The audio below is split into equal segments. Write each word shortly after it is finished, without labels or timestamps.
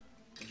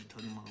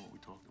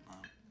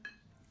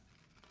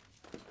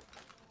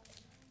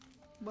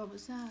What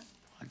was that?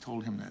 I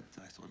told him that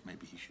I thought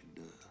maybe he should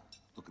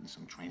look into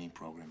some training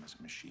program as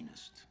a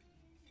machinist.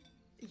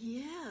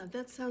 Yeah,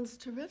 that sounds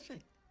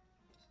terrific.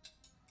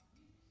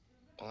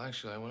 Well,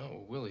 actually, I went out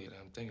with Willie, and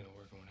I'm thinking of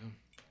working with him.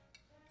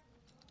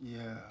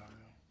 Yeah,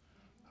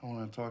 I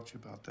want to talk to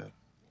you about that.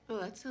 Oh,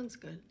 that sounds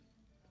good.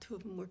 Two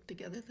of them work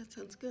together. That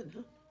sounds good,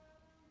 huh?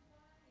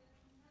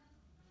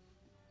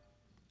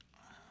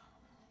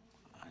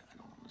 I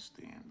don't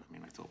understand. I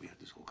mean, I thought we had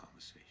this whole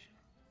conversation.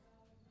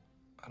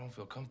 I don't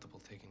feel comfortable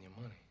taking your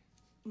money.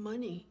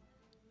 Money?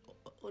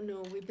 Oh,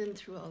 no, we've been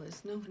through all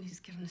this. Nobody's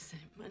given us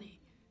any money.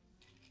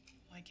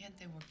 Why can't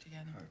they work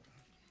together?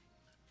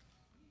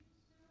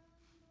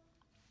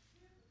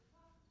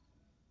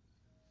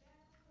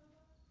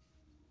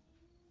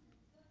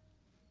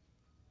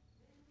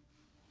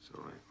 It's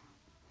all right.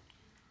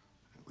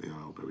 Leon,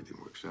 I hope everything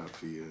works out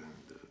for you,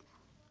 and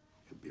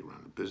you'll be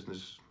around the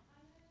business.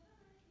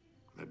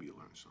 Maybe you'll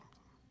learn something.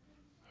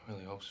 I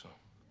really hope so.